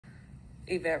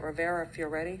Ivette Rivera, if you're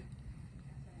ready.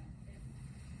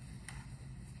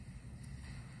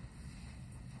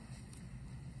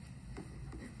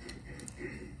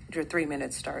 Your 3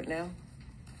 minutes start now.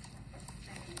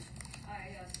 I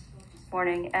spoke this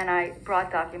morning and I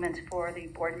brought documents for the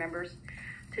board members.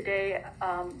 Today,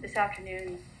 this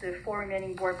afternoon, the 4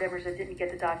 remaining board members that didn't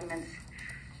get the documents,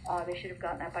 they should have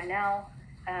gotten that by now.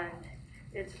 And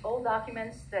it's old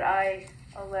documents that I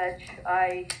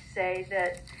say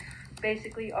that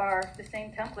basically are the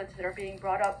same templates that are being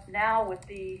brought up now with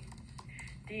the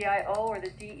DIO or the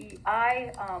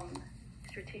DEI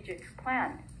strategic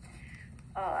plan.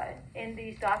 In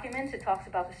these documents, it talks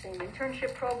about the same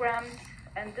internship programs,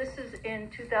 and this is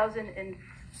in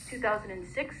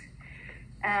 2006,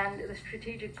 and the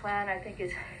strategic plan, I think,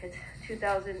 it's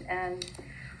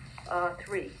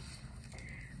 2003.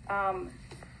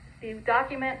 The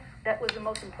document that was the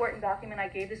most important document I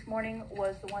gave this morning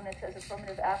was the one that says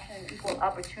affirmative action and equal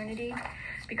opportunity,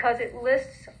 because it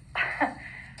lists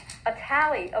a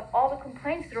tally of all the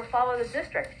complaints that are filed in the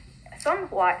district. So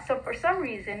for some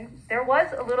reason, there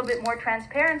was a little bit more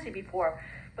transparency before,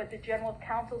 but the General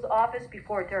Counsel's office,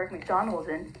 before Derek McDonald was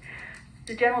in,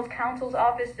 the General Counsel's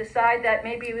office decided that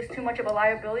maybe it was too much of a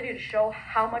liability to show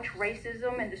how much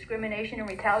racism and discrimination and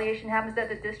retaliation happens at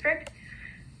the district.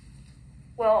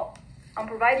 Well, I'm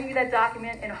providing you that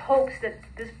document in hopes that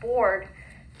this board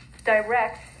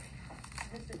directs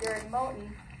Mr. Derek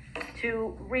Moten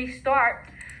to restart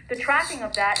the tracking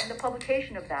of that and the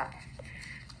publication of that.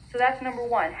 So that's number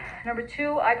one. Number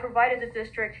two, I provided the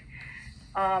district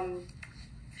Saji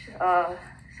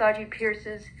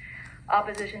Pierce's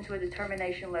opposition to a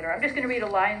determination letter. I'm just going to read a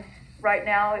line right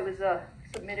now. It was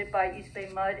submitted by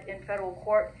EBMUD in federal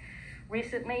court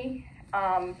recently.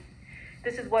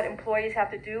 This is what employees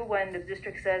have to do when the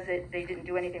district says that they didn't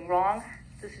do anything wrong.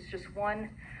 This is just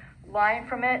one line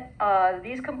from it.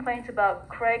 These complaints about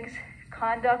Craig's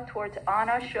conduct towards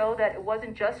Anna show that it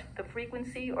wasn't just the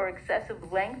frequency or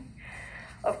excessive length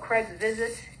of Craig's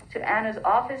visits to Anna's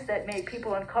office that made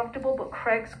people uncomfortable, but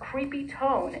Craig's creepy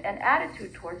tone and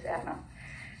attitude towards Anna.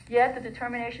 Yet the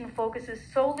determination focuses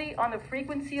solely on the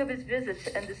frequency of his visits,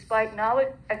 and despite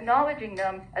acknowledging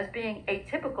them as being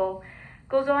atypical,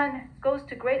 goes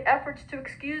to great efforts to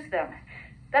excuse them.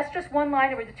 That's just one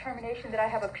line of a determination that I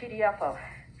have a PDF of.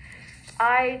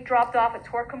 I dropped off a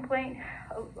tort complaint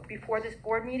before this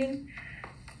board meeting,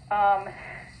 and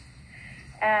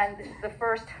the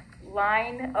first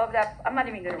line of that, I'm not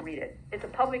even going to read it. It's a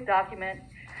public document.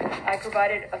 I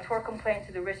provided a tort complaint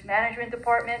to the risk management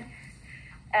department,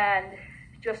 and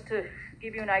just to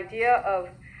give you an idea of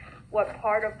what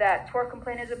part of that tort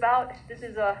complaint is about, this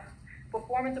is a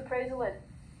performance appraisal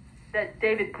that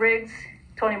David Briggs,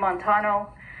 Tony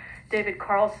Montano, David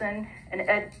Carlson, and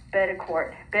Ed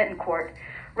Betancourt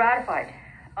ratified.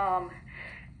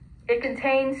 It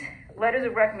contains letters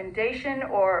of recommendation,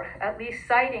 or at least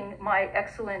citing my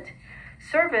excellent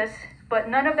service, but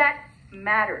none of that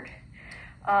mattered.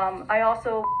 I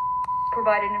also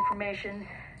provided information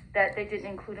that they didn't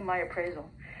include in my appraisal.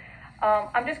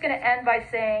 I'm just going to end by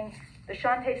saying the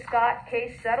Shante Scott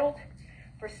case settled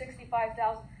for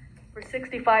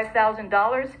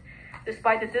 $65,000,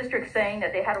 despite the district saying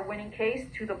that they had a winning case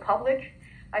to the public.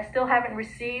 I still haven't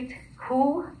received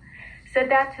who said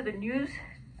that to the news.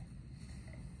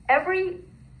 Every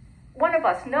one of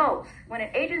us knows when an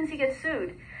agency gets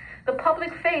sued, the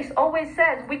public face always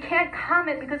says, we can't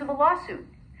comment because of a lawsuit.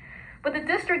 But the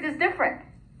district is different.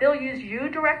 They'll use you,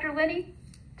 Director Linney,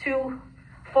 to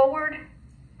forward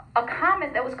a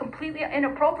comment that was completely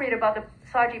inappropriate about the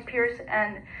Saji Pierce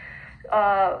and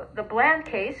the Bland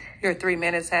case. Your 3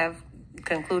 minutes have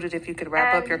concluded. If you could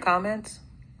wrap up your comments.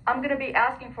 I'm going to be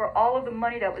asking for all of the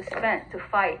money that was spent to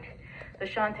fight the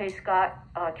Shante Scott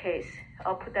case.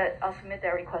 I'll submit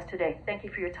that request today. Thank you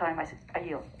for your time. I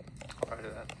yield. All right. Do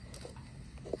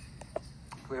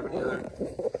we have any other?